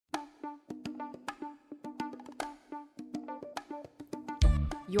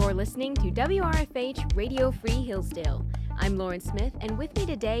You're listening to WRFH Radio Free Hillsdale. I'm Lauren Smith, and with me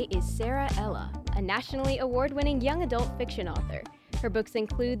today is Sarah Ella, a nationally award-winning young adult fiction author. Her books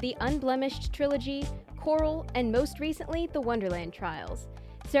include the Unblemished trilogy, Coral, and most recently, The Wonderland Trials.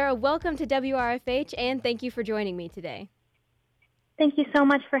 Sarah, welcome to WRFH, and thank you for joining me today. Thank you so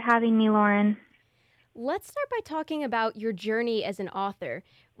much for having me, Lauren. Let's start by talking about your journey as an author.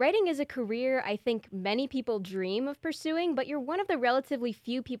 Writing is a career I think many people dream of pursuing, but you're one of the relatively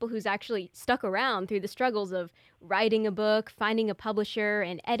few people who's actually stuck around through the struggles of writing a book, finding a publisher,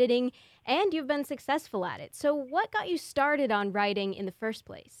 and editing, and you've been successful at it. So what got you started on writing in the first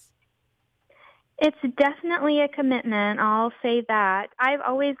place? It's definitely a commitment, I'll say that. I've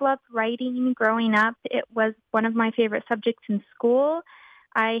always loved writing growing up. It was one of my favorite subjects in school.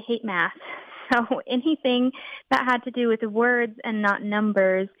 I hate math. So anything that had to do with words and not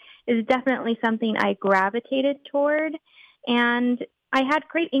numbers is definitely something I gravitated toward. And I had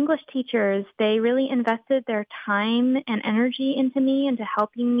great English teachers. They really invested their time and energy into me, into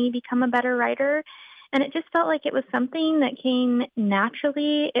helping me become a better writer. And it just felt like it was something that came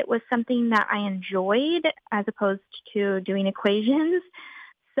naturally. It was something that I enjoyed as opposed to doing equations.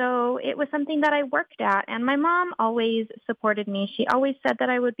 So it was something that I worked at, and my mom always supported me. She always said that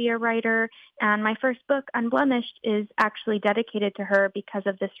I would be a writer, and my first book, Unblemished, is actually dedicated to her because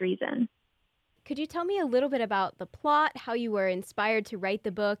of this reason. Could you tell me a little bit about the plot, how you were inspired to write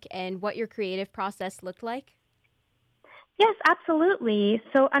the book, and what your creative process looked like? Yes, absolutely.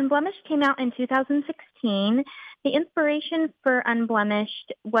 So Unblemished came out in 2016. The inspiration for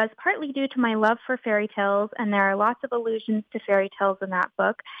Unblemished was partly due to my love for fairy tales, and there are lots of allusions to fairy tales in that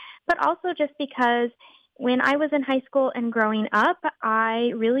book, but also just because when I was in high school and growing up,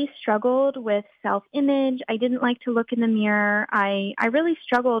 I really struggled with self-image. I didn't like to look in the mirror. I really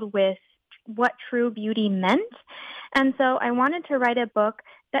struggled with what true beauty meant. And so I wanted to write a book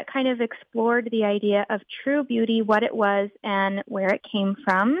that kind of explored the idea of true beauty, what it was, and where it came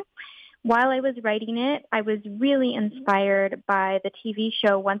from. While I was writing it, I was really inspired by the TV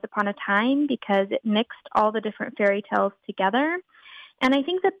show Once Upon a Time because it mixed all the different fairy tales together. And I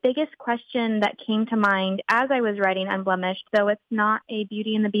think the biggest question that came to mind as I was writing Unblemished, though it's not a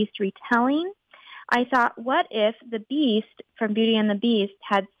Beauty and the Beast retelling, I thought, what if the Beast from Beauty and the Beast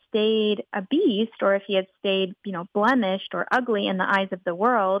had stayed a beast, or if he had stayed, blemished or ugly in the eyes of the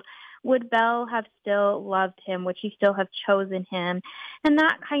world, would Belle have still loved him? Would she still have chosen him? And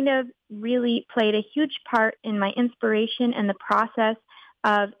that kind of really played a huge part in my inspiration and the process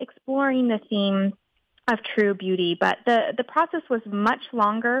of exploring the theme of true beauty. But the process was much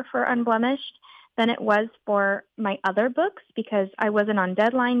longer for Unblemished than it was for my other books because I wasn't on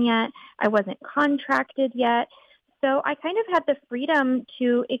deadline yet. I wasn't contracted yet. So I kind of had the freedom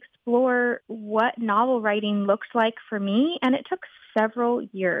to explore what novel writing looks like for me, and it took several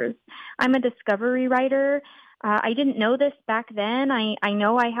years. I'm a discovery writer. I didn't know this back then. I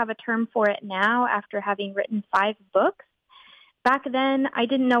know I have a term for it now after having written 5 books. Back then, I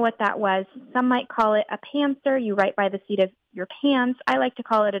didn't know what that was. Some might call it a pantser. You write by the seat of your pants. I like to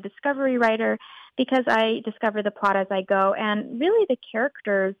call it a discovery writer because I discover the plot as I go, and really the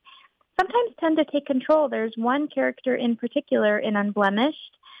characters sometimes tend to take control. There's one character in particular in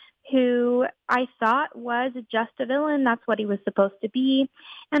Unblemished who I thought was just a villain. That's what he was supposed to be.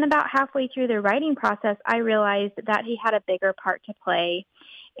 And about halfway through the writing process, I realized that he had a bigger part to play.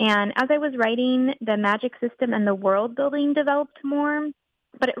 And as I was writing, the magic system and the world building developed more.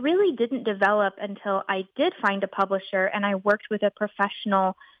 But it really didn't develop until I did find a publisher and I worked with a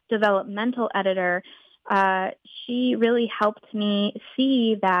professional developmental editor. She really helped me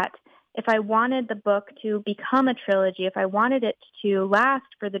see that if I wanted the book to become a trilogy, if I wanted it to last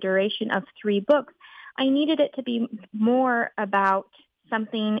for the duration of 3 books, I needed it to be more about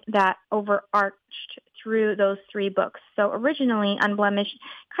something that overarched through those 3 books. So originally, Unblemished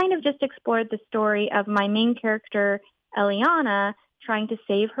kind of just explored the story of my main character, Eliana, trying to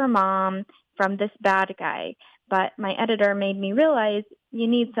save her mom from this bad guy. But my editor made me realize you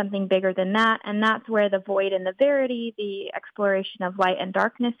need something bigger than that, and that's where the void and the verity, the exploration of light and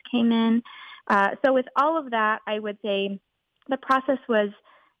darkness came in. So with all of that, I would say the process was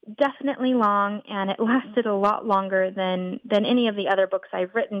definitely long, and it lasted a lot longer than any of the other books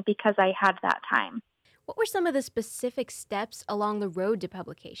I've written because I had that time. What were some of the specific steps along the road to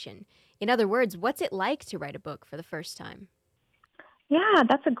publication? In other words, what's it like to write a book for the first time? Yeah,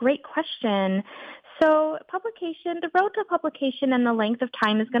 that's a great question. So the road to publication and the length of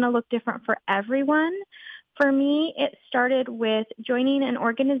time is going to look different for everyone. For me, it started with joining an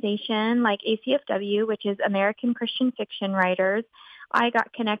organization like ACFW, which is American Christian Fiction Writers. I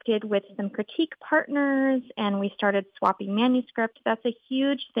got connected with some critique partners and we started swapping manuscripts. That's a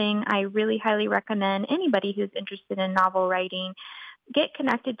huge thing. I really highly recommend anybody who's interested in novel writing get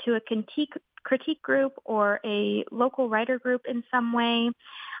connected to a critique group or a local writer group in some way.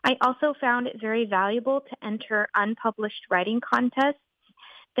 I also found it very valuable to enter unpublished writing contests.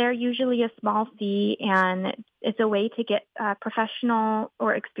 They're usually a small fee, and it's a way to get professional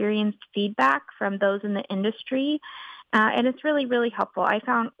or experienced feedback from those in the industry. And it's really, really helpful. I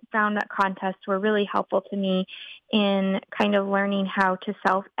found that contests were really helpful to me in kind of learning how to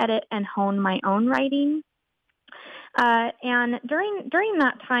self-edit and hone my own writing. And during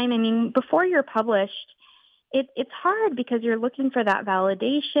that time, I mean, before you're published, it's hard because you're looking for that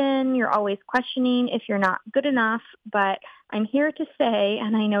validation. You're always questioning if you're not good enough. But I'm here to say,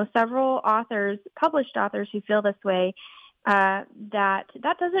 and I know several authors, published authors who feel this way, that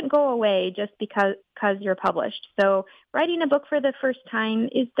doesn't go away just because you're published. So writing a book for the first time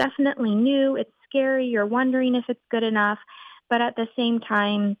is definitely new. It's scary. You're wondering if it's good enough. But at the same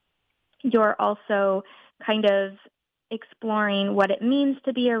time, you're also kind of exploring what it means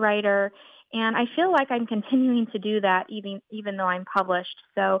to be a writer. And I feel like I'm continuing to do that even though I'm published.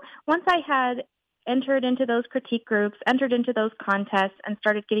 So once I had entered into those critique groups, entered into those contests, and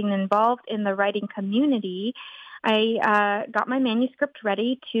started getting involved in the writing community, I got my manuscript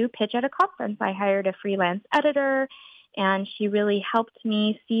ready to pitch at a conference. I hired a freelance editor, and she really helped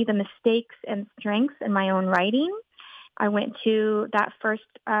me see the mistakes and strengths in my own writing. I went to that first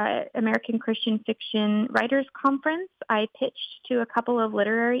American Christian Fiction Writers Conference. I pitched to a couple of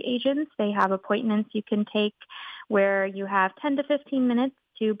literary agents. They have appointments you can take where you have 10 to 15 minutes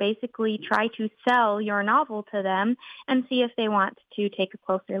to basically try to sell your novel to them and see if they want to take a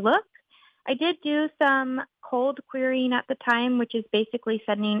closer look. I did do some cold querying at the time, which is basically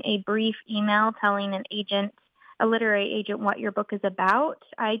sending a brief email telling a literary agent, what your book is about.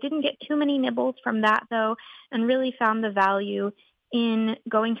 I didn't get too many nibbles from that, though, and really found the value in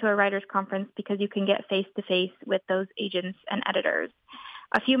going to a writer's conference because you can get face-to-face with those agents and editors.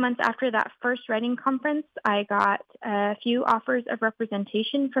 A few months after that first writing conference, I got a few offers of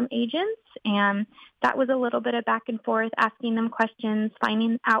representation from agents, and that was a little bit of back and forth, asking them questions,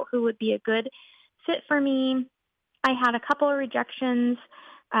 finding out who would be a good fit for me. I had a couple of rejections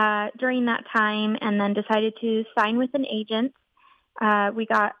during that time and then decided to sign with an agent. We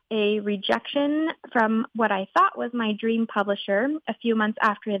got a rejection from what I thought was my dream publisher a few months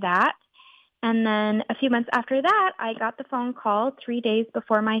after that. And then a few months after that, I got the phone call 3 days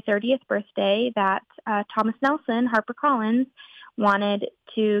before my 30th birthday that Thomas Nelson, HarperCollins, wanted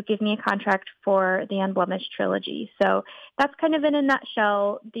to give me a contract for the Unblemished trilogy. So that's kind of in a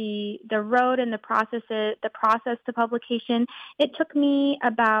nutshell the road and the process to publication. It took me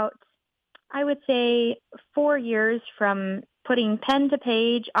about, I would say, 4 years from putting pen to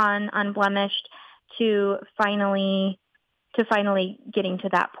page on Unblemished to finally getting to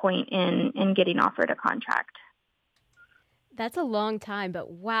that point in getting offered a contract. That's a long time,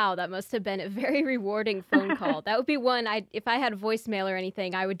 but wow, that must have been a very rewarding phone call. That would be one, if I had a voicemail or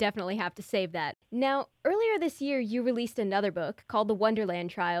anything, I would definitely have to save that. Now, earlier this year, you released another book called The Wonderland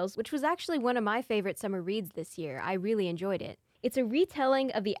Trials, which was actually one of my favorite summer reads this year. I really enjoyed it. It's a retelling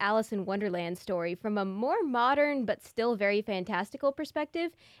of the Alice in Wonderland story from a more modern but still very fantastical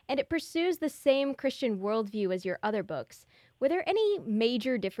perspective, and it pursues the same Christian worldview as your other books. Were there any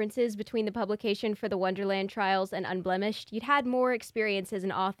major differences between the publication for the Wonderland Trials and Unblemished? You'd had more experience as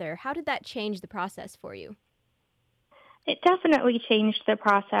an author. How did that change the process for you? It definitely changed the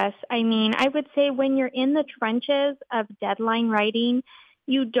process. I mean, I would say when you're in the trenches of deadline writing,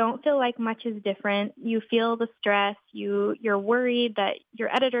 you don't feel like much is different. You feel the stress. You're worried that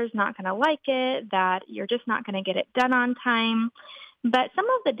your editor's not going to like it, that you're just not going to get it done on time. But some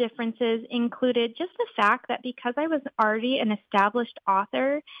of the differences included just the fact that because I was already an established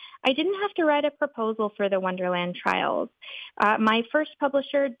author, I didn't have to write a proposal for the Wonderland Trials. My first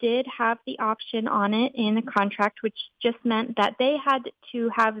publisher did have the option on it in the contract, which just meant that they had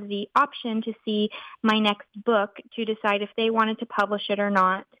to have the option to see my next book to decide if they wanted to publish it or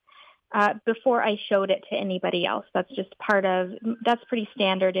not. Before I showed it to anybody else. That's pretty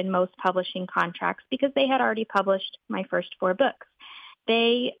standard in most publishing contracts because they had already published my first 4 books.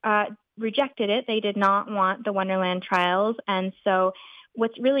 They rejected it. They did not want the Wonderland Trials. And so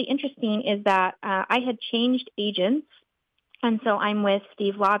what's really interesting is that I had changed agents. And so I'm with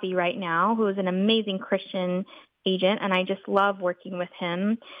Steve Lobby right now, who is an amazing Christian agent, and I just love working with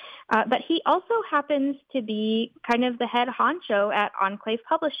him. But he also happens to be kind of the head honcho at Enclave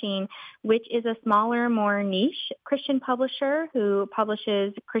Publishing, which is a smaller, more niche Christian publisher who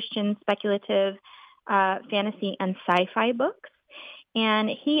publishes Christian speculative fantasy and sci-fi books. And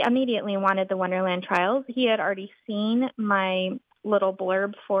he immediately wanted the Wonderland Trials. He had already seen my little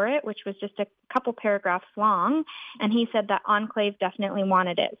blurb for it, which was just a couple paragraphs long, and he said that Enclave definitely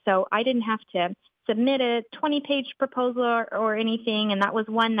wanted it. So I didn't have to submit a 20-page proposal or anything, and that was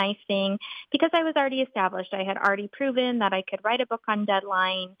one nice thing because I was already established. I had already proven that I could write a book on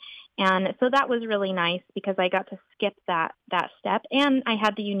deadline, and so that was really nice because I got to skip that step, and I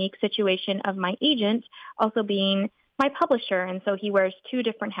had the unique situation of my agent also being my publisher, and so he wears two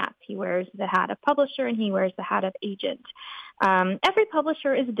different hats. He wears the hat of publisher and he wears the hat of agent. Every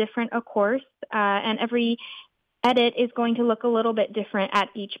publisher is different, of course, and every edit is going to look a little bit different at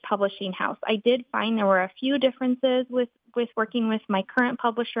each publishing house. I did find there were a few differences with working with my current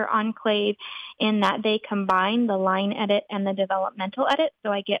publisher, Enclave, in that they combine the line edit and the developmental edit,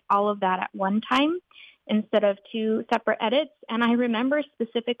 so I get all of that at one time instead of two separate edits. And I remember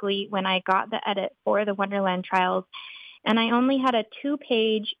specifically when I got the edit for the Wonderland Trials, and I only had a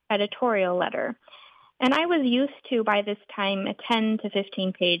 2-page editorial letter. And I was used to, by this time, a 10 to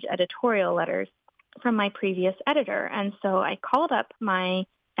 15-page editorial letters from my previous editor. And so I called up my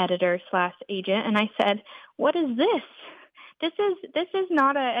editor/agent and I said, "What is this? This is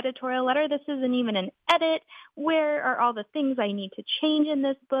not an editorial letter. This isn't even an edit. Where are all the things I need to change in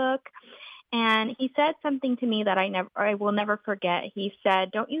this book?" And he said something to me that I will never forget. He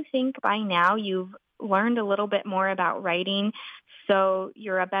said, "Don't you think by now you've learned a little bit more about writing, so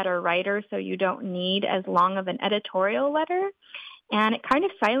you're a better writer, so you don't need as long of an editorial letter?" And it kind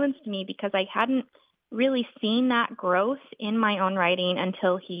of silenced me because I hadn't really seen that growth in my own writing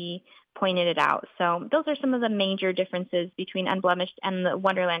until he pointed it out. So those are some of the major differences between Unblemished and the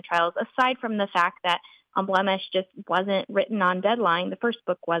Wonderland Trials, aside from the fact that Unblemished just wasn't written on deadline. The first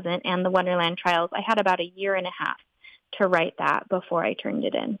book wasn't, and the Wonderland Trials, I had about a year and a half to write that before I turned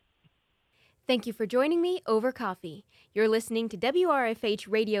it in. Thank you for joining me over coffee. You're listening to WRFH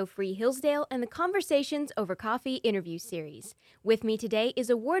Radio Free Hillsdale and the Conversations Over Coffee interview series. With me today is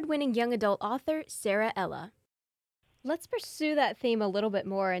award-winning young adult author Sarah Ella. Let's pursue that theme a little bit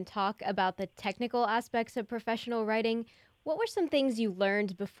more and talk about the technical aspects of professional writing. What were some things you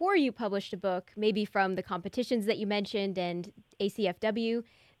learned before you published a book, maybe from the competitions that you mentioned and ACFW,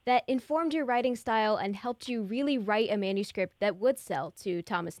 that informed your writing style and helped you really write a manuscript that would sell to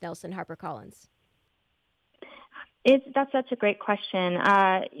Thomas Nelson HarperCollins? That's such a great question.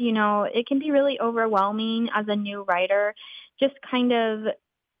 It can be really overwhelming as a new writer, just kind of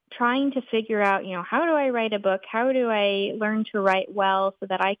trying to figure out, how do I write a book? How do I learn to write well so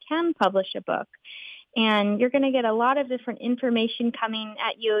that I can publish a book? And you're going to get a lot of different information coming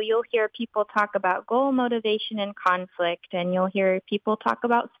at you. You'll hear people talk about goal, motivation, and conflict, and you'll hear people talk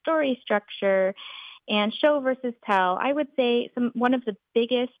about story structure and show versus tell. I would say one of the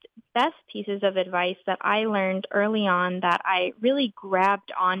biggest, best pieces of advice that I learned early on that I really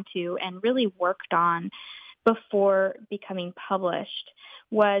grabbed onto and really worked on before becoming published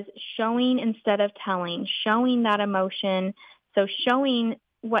was showing instead of telling, showing that emotion. So showing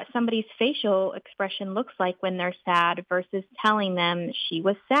what somebody's facial expression looks like when they're sad versus telling them she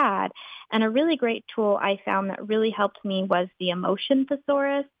was sad. And a really great tool I found that really helped me was the Emotion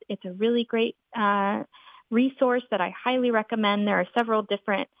Thesaurus. It's a really great resource that I highly recommend. There are several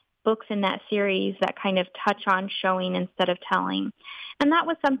different books in that series that kind of touch on showing instead of telling. And that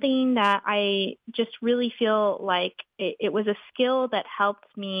was something that I just really feel like it was a skill that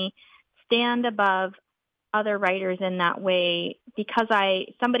helped me stand above other writers in that way because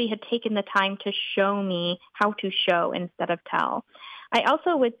somebody had taken the time to show me how to show instead of tell. I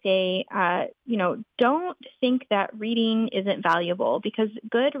also would say, don't think that reading isn't valuable because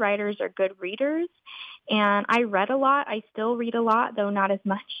good writers are good readers. And I read a lot. I still read a lot, though not as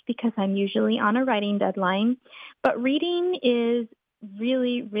much because I'm usually on a writing deadline. But reading is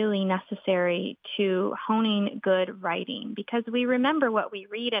really, really necessary to honing good writing because we remember what we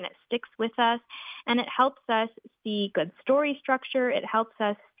read and it sticks with us and it helps us see good story structure. It helps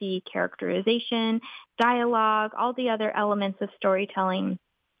us see characterization, dialogue, all the other elements of storytelling.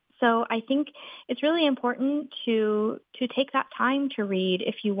 So I think it's really important to take that time to read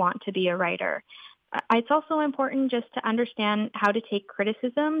if you want to be a writer. It's also important just to understand how to take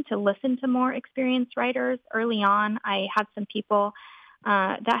criticism, to listen to more experienced writers. Early on, I had some people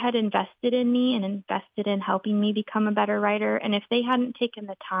that had invested in me and invested in helping me become a better writer. And if they hadn't taken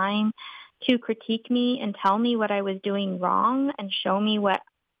the time to critique me and tell me what I was doing wrong and show me what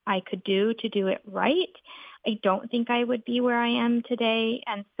I could do to do it right, I don't think I would be where I am today.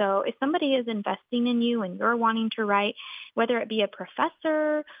 And so if somebody is investing in you and you're wanting to write, whether it be a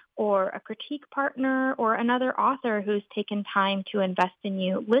professor or a critique partner or another author who's taken time to invest in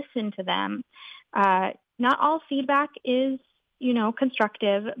you, listen to them. Not all feedback is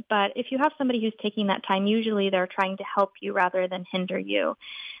constructive. But if you have somebody who's taking that time, usually they're trying to help you rather than hinder you.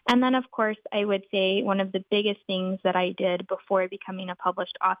 And then, of course, I would say one of the biggest things that I did before becoming a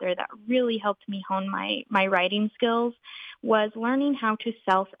published author that really helped me hone my writing skills was learning how to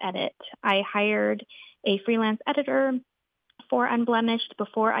self-edit. I hired a freelance editor for Unblemished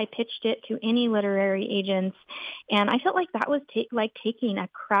before I pitched it to any literary agents. And I felt like that was like taking a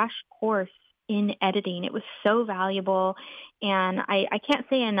crash course in editing. It was so valuable. And I can't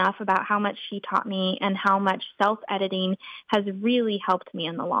say enough about how much she taught me and how much self-editing has really helped me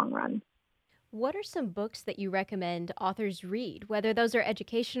in the long run. What are some books that you recommend authors read, whether those are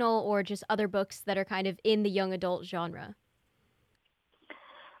educational or just other books that are kind of in the young adult genre?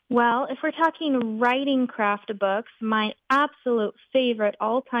 Well, if we're talking writing craft books, my absolute favorite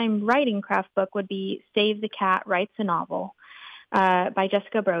all-time writing craft book would be Save the Cat Writes a Novel by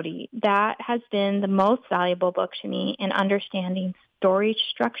Jessica Brody. That has been the most valuable book to me in understanding story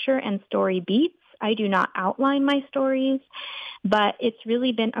structure and story beats. I do not outline my stories, but it's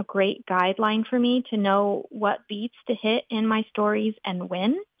really been a great guideline for me to know what beats to hit in my stories and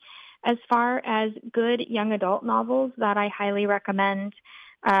when. As far as good young adult novels that I highly recommend,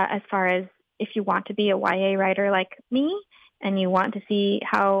 as far as if you want to be a YA writer like me and you want to see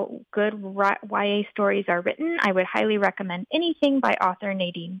how good YA stories are written, I would highly recommend anything by author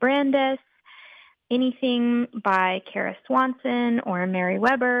Nadine Brandes, anything by Kara Swanson or Mary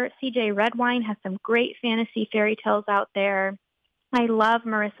Weber. CJ Redwine has some great fantasy fairy tales out there. I love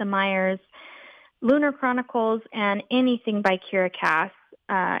Marissa Meyer's Lunar Chronicles and anything by Kira Cass.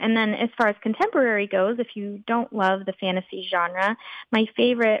 And then as far as contemporary goes, if you don't love the fantasy genre, my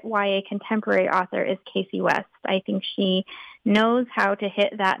favorite YA contemporary author is Casey West. I think she knows how to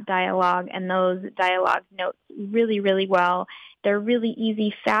hit that dialogue and those dialogue notes really, really well. They're really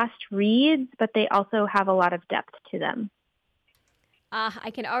easy, fast reads, but they also have a lot of depth to them. Ah,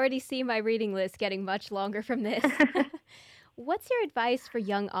 I can already see my reading list getting much longer from this. What's your advice for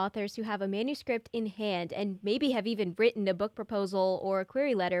young authors who have a manuscript in hand and maybe have even written a book proposal or a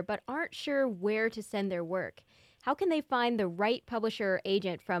query letter but aren't sure where to send their work? How can they find the right publisher or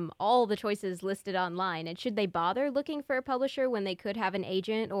agent from all the choices listed online? And should they bother looking for a publisher when they could have an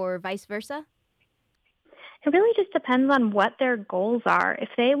agent or vice versa? It really just depends on what their goals are. If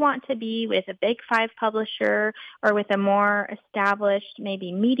they want to be with a big five publisher or with a more established,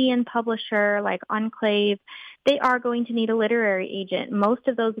 maybe median publisher like Enclave, they are going to need a literary agent. Most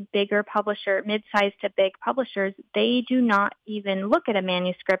of those bigger publisher, mid-sized to big publishers, they do not even look at a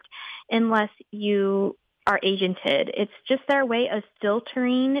manuscript unless you are agented. It's just their way of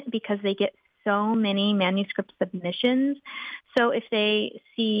filtering because they get so many manuscript submissions. So if they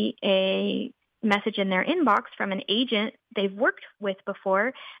see a message in their inbox from an agent they've worked with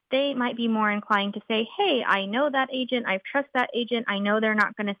before, they might be more inclined to say, hey, I know that agent, I trust that agent, I know they're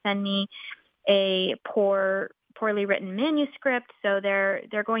not going to send me a poorly written manuscript, so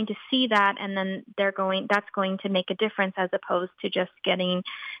they're going to see that and then that's going to make a difference as opposed to just getting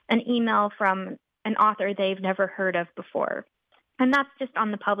an email from an author they've never heard of before. And that's just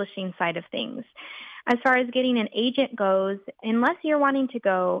on the publishing side of things. As far as getting an agent goes, unless you're wanting to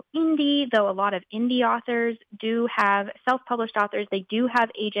go indie, though a lot of indie authors do have, self-published authors, they do have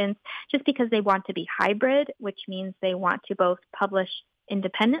agents just because they want to be hybrid, which means they want to both publish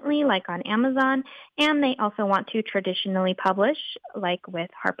independently, like on Amazon, and they also want to traditionally publish, like with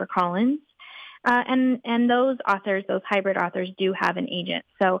HarperCollins. And those authors, those hybrid authors, do have an agent.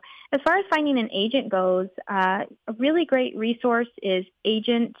 So as far as finding an agent goes, a really great resource is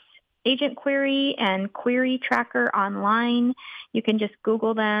Agent Query and Query Tracker online. You can just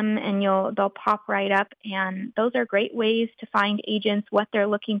Google them and they'll pop right up. And those are great ways to find agents, what they're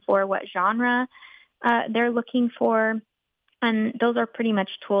looking for, what genre they're looking for. And those are pretty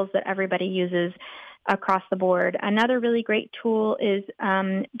much tools that everybody uses across the board. Another really great tool is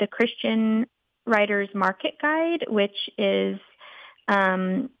the Christian Writers Market Guide, which is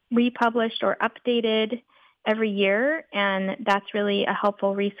republished or updated every year, and that's really a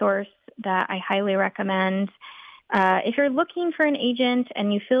helpful resource that I highly recommend. If you're looking for an agent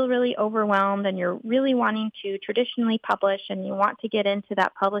and you feel really overwhelmed and you're really wanting to traditionally publish and you want to get into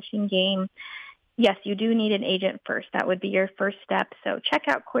that publishing game, yes, you do need an agent first. That would be your first step. So check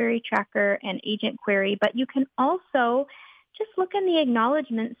out Query Tracker and Agent Query, but you can also just look in the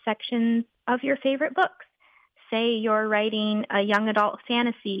acknowledgement sections of your favorite books. Say you're writing a young adult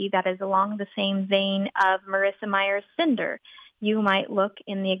fantasy that is along the same vein of Marissa Meyer's Cinder. You might look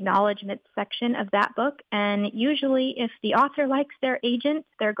in the acknowledgement section of that book, and usually if the author likes their agent,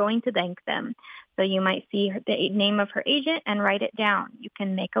 they're going to thank them. So you might see the name of her agent and write it down. You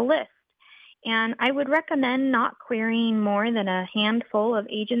can make a list. And I would recommend not querying more than a handful of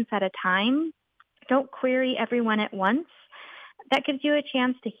agents at a time. Don't query everyone at once. That gives you a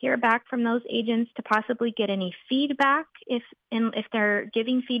chance to hear back from those agents, to possibly get any feedback if they're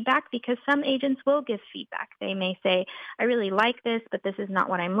giving feedback, because some agents will give feedback. They may say, I really like this, but this is not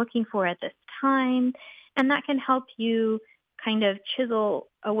what I'm looking for at this time. And that can help you kind of chisel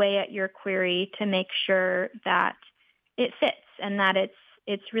away at your query to make sure that it fits and that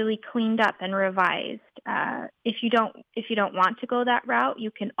it's really cleaned up and revised. If you don't want to go that route,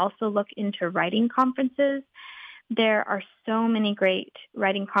 you can also look into writing conferences. There are so many great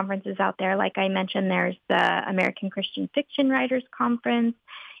writing conferences out there. Like I mentioned, there's the American Christian Fiction Writers Conference.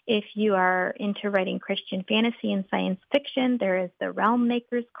 If you are into writing Christian fantasy and science fiction, there is the Realm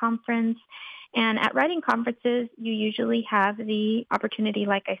Makers Conference. And at writing conferences, you usually have the opportunity,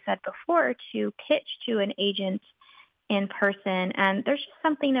 like I said before, to pitch to an agent in person. And there's just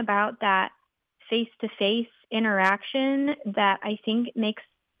something about that face-to-face interaction that I think makes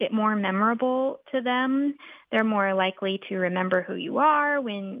it more memorable to them. They're more likely to remember who you are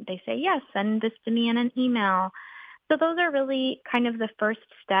when they say, yes, send this to me in an email. So those are really kind of the first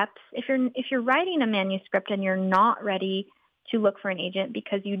steps. If you're writing a manuscript and you're not ready to look for an agent,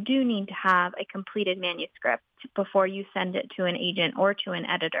 because you do need to have a completed manuscript before you send it to an agent or to an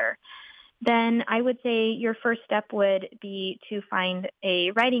editor, then I would say your first step would be to find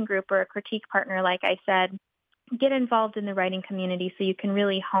a writing group or a critique partner, like I said. Get involved in the writing community so you can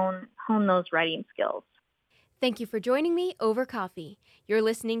really hone those writing skills. Thank you for joining me over coffee. You're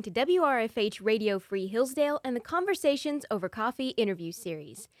listening to WRFH Radio Free Hillsdale and the Conversations Over Coffee interview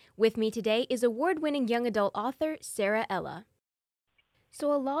series. With me today is award-winning young adult author Sarah Ella.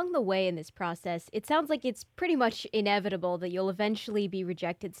 So along the way in this process, it sounds like it's pretty much inevitable that you'll eventually be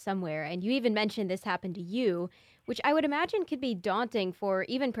rejected somewhere, and you even mentioned this happened to you, which I would imagine could be daunting for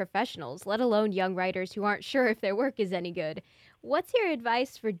even professionals, let alone young writers who aren't sure if their work is any good. What's your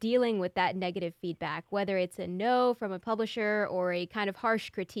advice for dealing with that negative feedback, whether it's a no from a publisher or a kind of harsh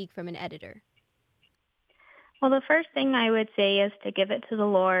critique from an editor? Well, the first thing I would say is to give it to the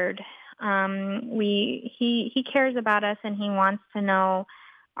Lord. He cares about us, and he wants to know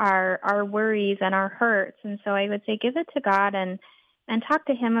our worries and our hurts. And so I would say give it to God and talk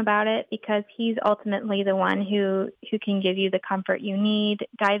to him about it, because he's ultimately the one who can give you the comfort you need.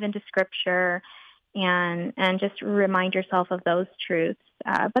 Dive into scripture and just remind yourself of those truths.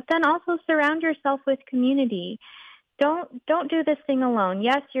 But then also surround yourself with community. Don't do this thing alone.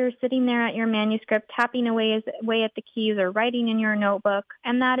 Yes, you're sitting there at your manuscript, tapping away at the keys or writing in your notebook,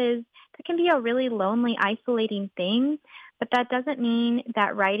 and that can be a really lonely, isolating thing. But that doesn't mean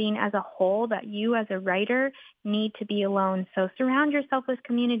that writing as a whole, that you as a writer need to be alone. So surround yourself with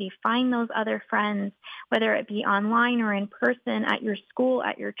community. Find those other friends, whether it be online or in person, at your school,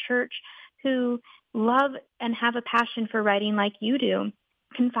 at your church, who love and have a passion for writing like you do.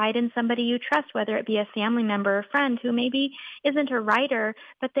 Confide in somebody you trust, whether it be a family member or friend who maybe isn't a writer,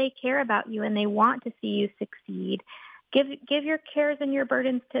 but they care about you and they want to see you succeed. Give your cares and your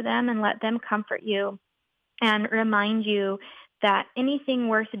burdens to them and let them comfort you and remind you that anything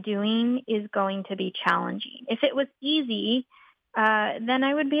worth doing is going to be challenging. If it was easy, then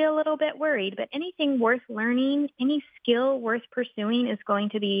I would be a little bit worried. But anything worth learning, any skill worth pursuing is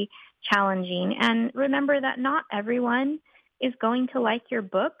going to be challenging. And remember that not everyone is going to like your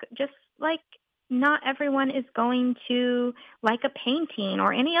book, just like not everyone is going to like a painting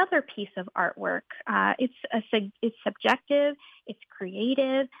or any other piece of artwork. It's subjective, it's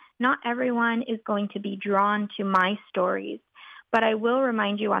creative. Not everyone is going to be drawn to my stories. But I will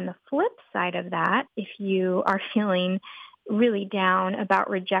remind you on the flip side of that, if you are feeling really down about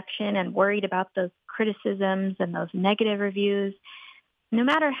rejection and worried about those criticisms and those negative reviews, no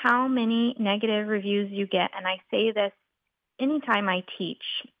matter how many negative reviews you get, and I say this anytime I teach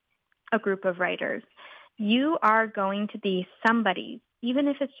a group of writers, you are going to be somebody's, even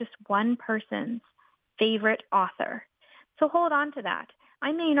if it's just one person's, favorite author. So hold on to that.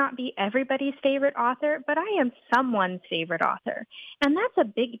 I may not be everybody's favorite author, but I am someone's favorite author. And that's a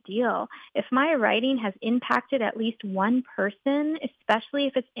big deal. If my writing has impacted at least one person, especially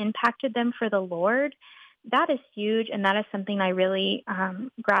if it's impacted them for the Lord, that is huge, and that is something I really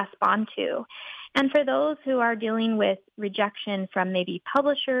grasp onto. And for those who are dealing with rejection from maybe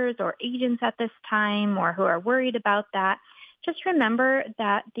publishers or agents at this time, or who are worried about that, just remember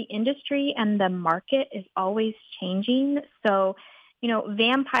that the industry and the market is always changing. So,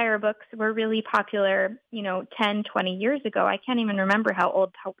 vampire books were really popular, 10, 20 years ago. I can't even remember how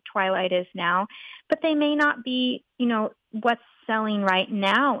old Twilight is now, but they may not be, what's selling right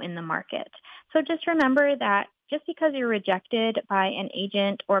now in the market. So just remember that just because you're rejected by an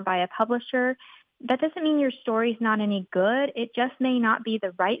agent or by a publisher, that doesn't mean your story's not any good. It just may not be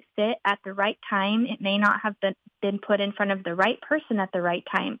the right fit at the right time. It may not have been put in front of the right person at the right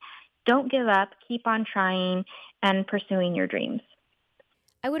time. Don't give up. Keep on trying and pursuing your dreams.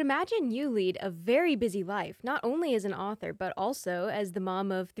 I would imagine you lead a very busy life, not only as an author, but also as the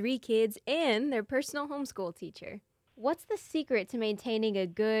mom of 3 kids and their personal homeschool teacher. What's the secret to maintaining a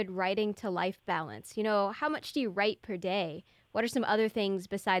good writing to life balance? How much do you write per day? What are some other things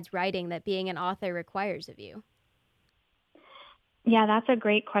besides writing that being an author requires of you? Yeah, that's a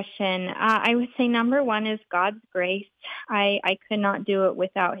great question. I would say number one is God's grace. I could not do it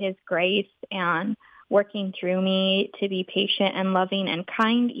without his grace and working through me to be patient and loving and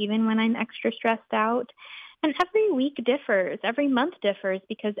kind, even when I'm extra stressed out. And every week differs, every month differs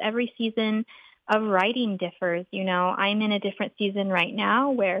because every season of writing differs. I'm in a different season right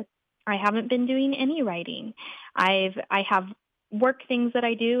now where I haven't been doing any writing. I have work things that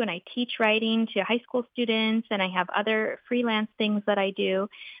I do, and I teach writing to high school students, and I have other freelance things that I do.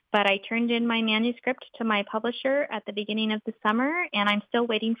 But I turned in my manuscript to my publisher at the beginning of the summer, and I'm still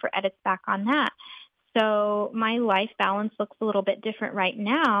waiting for edits back on that. So my life balance looks a little bit different right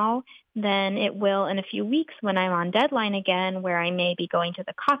now than it will in a few weeks when I'm on deadline again, where I may be going to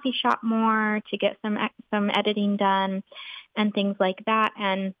the coffee shop more to get some editing done and things like that.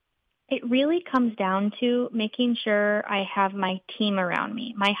 And it really comes down to making sure I have my team around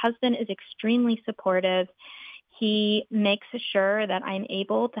me. My husband is extremely supportive. He makes sure that I'm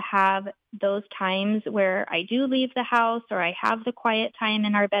able to have those times where I do leave the house or I have the quiet time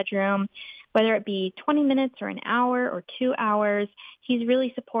in our bedroom, whether it be 20 minutes or an hour or 2 hours. He's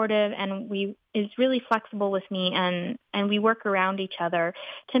really supportive and is really flexible with me, and we work around each other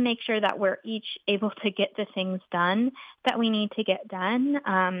to make sure that we're each able to get the things done that we need to get done.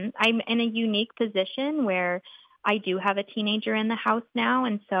 I'm in a unique position where I do have a teenager in the house now,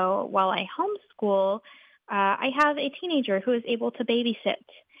 and so while I homeschool, I have a teenager who is able to babysit.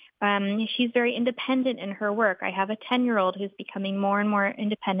 She's very independent in her work. I have a 10-year-old who's becoming more and more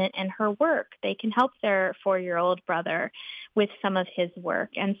independent in her work. They can help their 4-year-old brother with some of his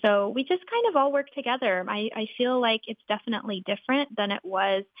work. And so we just kind of all work together. I feel like it's definitely different than it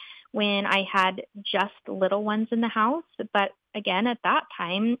was when I had just little ones in the house. But again, at that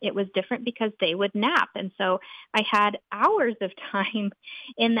time, it was different because they would nap. And so I had hours of time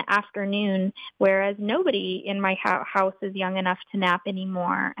in the afternoon, whereas nobody in my house is young enough to nap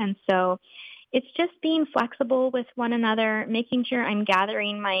anymore. And so it's just being flexible with one another, making sure I'm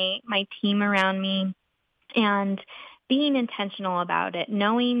gathering my team around me and being intentional about it,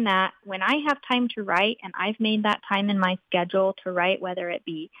 knowing that when I have time to write and I've made that time in my schedule to write, whether it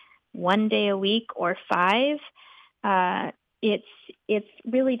be one day a week or 5, it's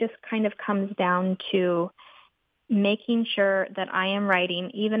really just kind of comes down to making sure that I am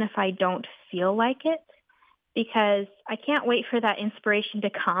writing even if I don't feel like it, because I can't wait for that inspiration to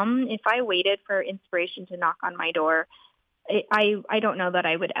come. If I waited for inspiration to knock on my door, I don't know that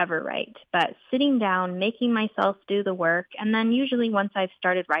I would ever write. But sitting down, making myself do the work, and then usually once I've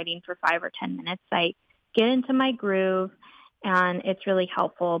started writing for 5 or 10 minutes, I get into my groove, and it's really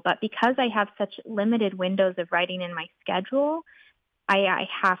helpful. But because I have such limited windows of writing in my schedule, I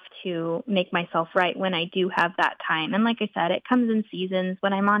have to make myself write when I do have that time. And like I said, it comes in seasons.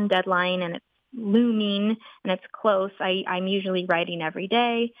 When I'm on deadline and it's looming and it's close, I'm usually writing every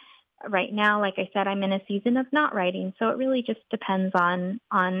day. Right now, like I said, I'm in a season of not writing. So it really just depends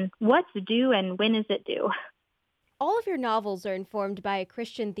on what's due and when is it due. All of your novels are informed by a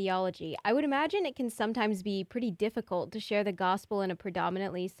Christian theology. I would imagine it can sometimes be pretty difficult to share the gospel in a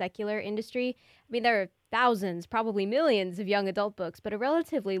predominantly secular industry. I mean, there are thousands, probably millions of young adult books, but a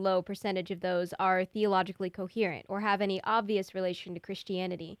relatively low percentage of those are theologically coherent or have any obvious relation to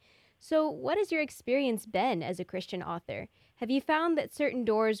Christianity. So, what has your experience been as a Christian author? Have you found that certain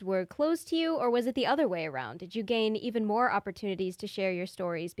doors were closed to you, or was it the other way around? Did you gain even more opportunities to share your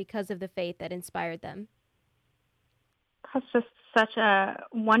stories because of the faith that inspired them? That's just such a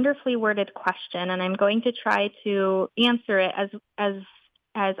wonderfully worded question, and I'm going to try to answer it as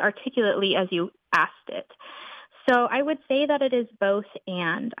articulately as you asked it. So I would say that it is both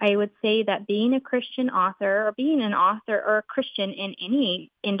and. I would say that being a Christian author or being an author or a Christian in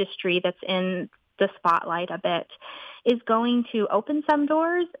any industry that's in the spotlight a bit is going to open some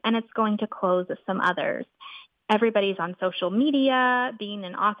doors and it's going to close some others. Everybody's on social media. Being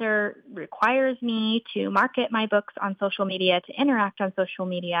an author requires me to market my books on social media, to interact on social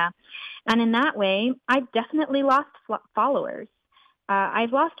media. And in that way, I've definitely lost followers.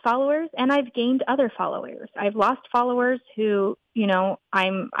 I've lost followers and I've gained other followers. I've lost followers who,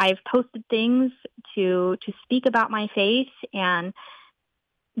 I've posted things to speak about my faith and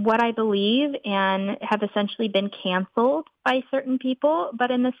what I believe and have essentially been canceled by certain people.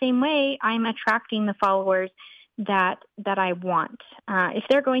 But in the same way, I'm attracting the followers that I want. If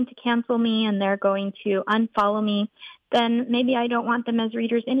they're going to cancel me and they're going to unfollow me, then maybe I don't want them as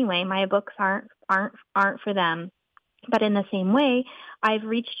readers anyway. My books aren't for them. But in the same way, I've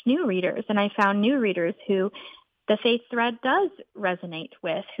reached new readers and I found new readers who the faith thread does resonate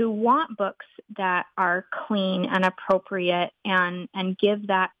with, who want books that are clean and appropriate and give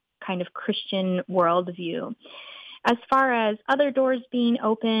that kind of Christian worldview. As far as other doors being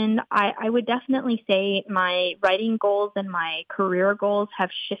opened, I would definitely say my writing goals and my career goals have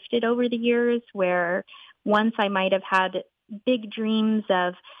shifted over the years, where once I might have had big dreams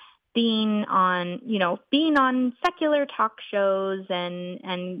of being on secular talk shows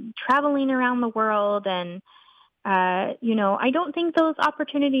and traveling around the world. And, I don't think those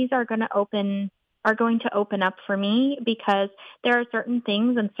opportunities are going to open up for me, because there are certain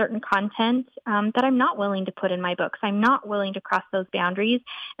things and certain content that I'm not willing to put in my books. I'm not willing to cross those boundaries.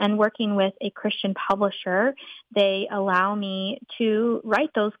 And working with a Christian publisher, they allow me to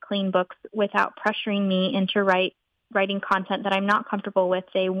write those clean books without pressuring me into writing content that I'm not comfortable with.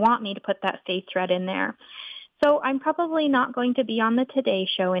 They want me to put that faith thread in there. So I'm probably not going to be on the Today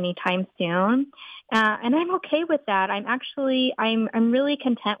Show anytime soon. And I'm okay with that. I'm really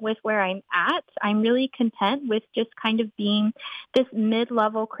content with where I'm at. I'm really content with just kind of being this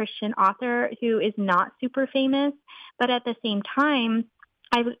mid-level Christian author who is not super famous, but at the same time,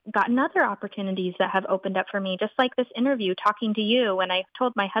 I've gotten other opportunities that have opened up for me, just like this interview, talking to you. When I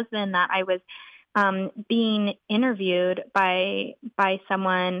told my husband that I was being interviewed by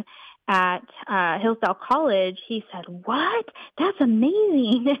someone at Hillsdale College, he said, "What? That's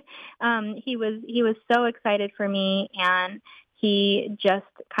amazing!" He was so excited for me, and he just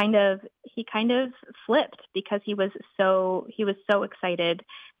kind of flipped because he was so excited,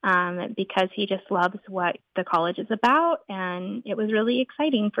 because he just loves what the college is about, and it was really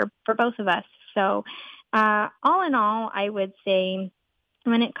exciting for both of us. So all in all, I would say,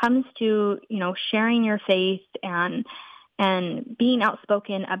 when it comes to, sharing your faith and being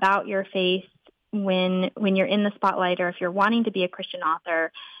outspoken about your faith when you're in the spotlight, or if you're wanting to be a Christian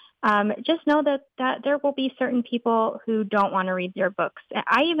author, just know that there will be certain people who don't want to read your books.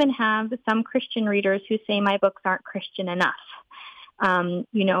 I even have some Christian readers who say my books aren't Christian enough.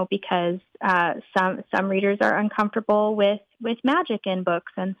 Because some readers are uncomfortable with magic in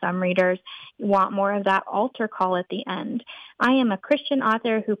books, and some readers want more of that altar call at the end. I am a Christian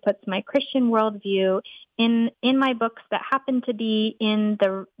author who puts my Christian worldview in my books that happen to be in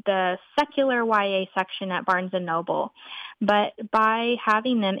the secular YA section at Barnes & Noble. But by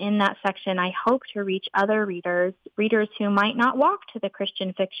having them in that section, I hope to reach other readers who might not walk to the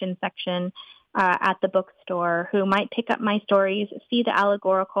Christian fiction section at the bookstore, who might pick up my stories, see the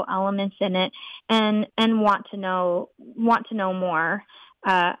allegorical elements in it, and want to know more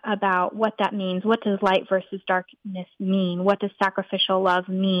about what that means. What does light versus darkness mean? What does sacrificial love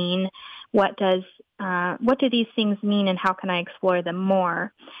mean? What do these things mean, and how can I explore them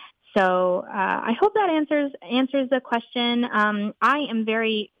more? So I hope that answers the question. I am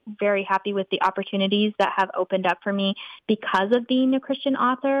very, very happy with the opportunities that have opened up for me because of being a Christian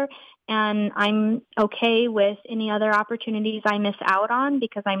author, and I'm okay with any other opportunities I miss out on,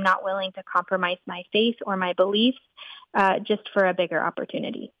 because I'm not willing to compromise my faith or my beliefs just for a bigger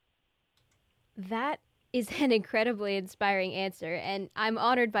opportunity. That is an incredibly inspiring answer, and I'm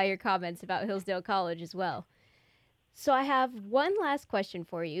honored by your comments about Hillsdale College as well. So I have one last question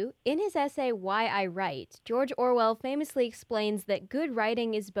for you. In his essay, Why I Write, George Orwell famously explains that good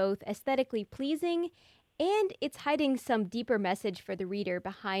writing is both aesthetically pleasing and it's hiding some deeper message for the reader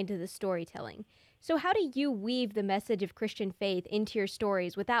behind the storytelling. So how do you weave the message of Christian faith into your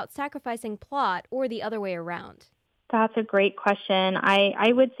stories without sacrificing plot or the other way around? That's a great question.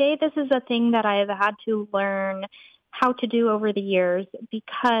 I would say this is a thing that I've had to learn how to do over the years,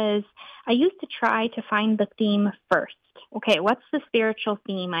 because I used to try to find the theme first. Okay, what's the spiritual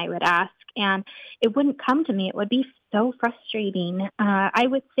theme, I would ask, and it wouldn't come to me. It would be so frustrating. I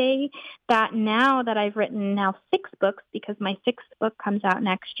would say that now that I've written 6 books, because my 6th book comes out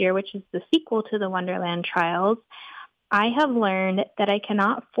next year, which is the sequel to the Wonderland Trials, I have learned that I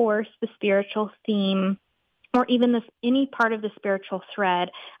cannot force the spiritual theme or even any part of the spiritual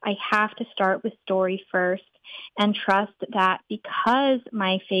thread. I have to start with story first and trust that because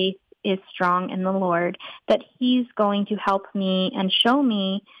my faith is strong in the Lord, that He's going to help me and show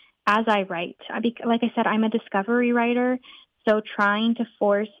me as I write. Like I said, I'm a discovery writer, So trying to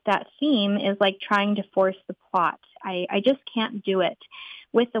force that theme is like trying to force the plot. I just can't do it.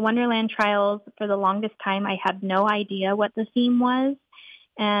 With the Wonderland Trials, for the longest time, I had no idea what the theme was.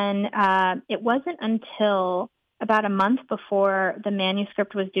 And it wasn't until about a month before the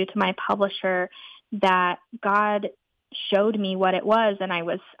manuscript was due to my publisher that God showed me what it was, and I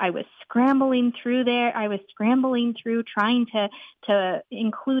was scrambling through there. I was scrambling through trying to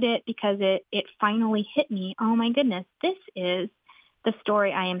include it because it finally hit me. Oh my goodness, this is the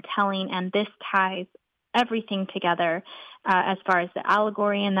story I am telling, and this ties everything together as far as the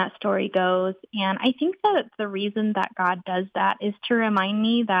allegory in that story goes. And I think that the reason that God does that is to remind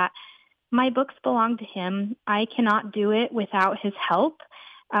me that my books belong to him. I cannot do it without his help.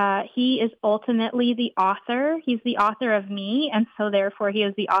 He is ultimately the author. He's the author of me, and so therefore he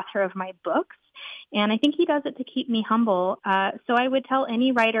is the author of my books. And I think he does it to keep me humble. So I would tell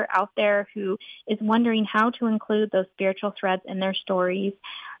any writer out there who is wondering how to include those spiritual threads in their stories,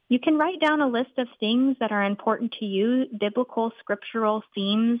 you can write down a list of things that are important to you, biblical, scriptural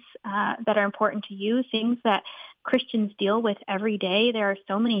themes that are important to you, things that Christians deal with every day. There are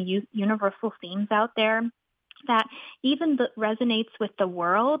so many universal themes out there that even resonates with the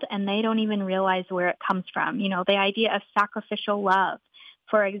world, and they don't even realize where it comes from. You know, the idea of sacrificial love,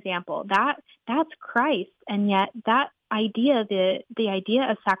 for example, that's Christ, and yet that idea, the idea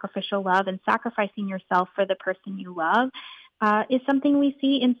of sacrificial love and sacrificing yourself for the person you love, is something we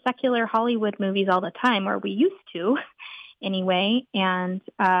see in secular Hollywood movies all the time, or we used to, anyway. And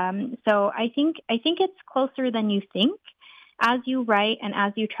so I think it's closer than you think. As you write and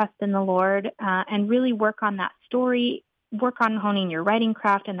as you trust in the Lord and really work on that story, work on honing your writing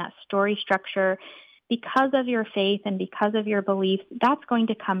craft and that story structure, because of your faith and because of your beliefs, that's going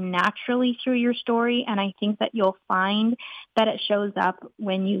to come naturally through your story. And I think that you'll find that it shows up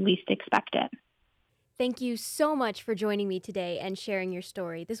when you least expect it. Thank you so much for joining me today and sharing your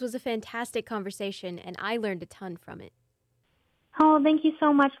story. This was a fantastic conversation, and I learned a ton from it. Oh, thank you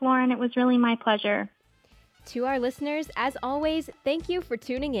so much, Lauren. It was really my pleasure. To our listeners, as always, thank you for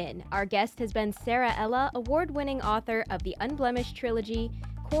tuning in. Our guest has been Sarah Ella, award-winning author of the Unblemished trilogy,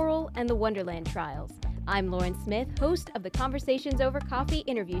 Coral, and the Wonderland Trials. I'm Lauren Smith, host of the Conversations Over Coffee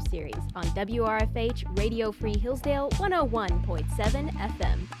interview series on WRFH Radio Free Hillsdale 101.7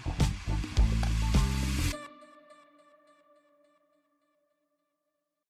 FM.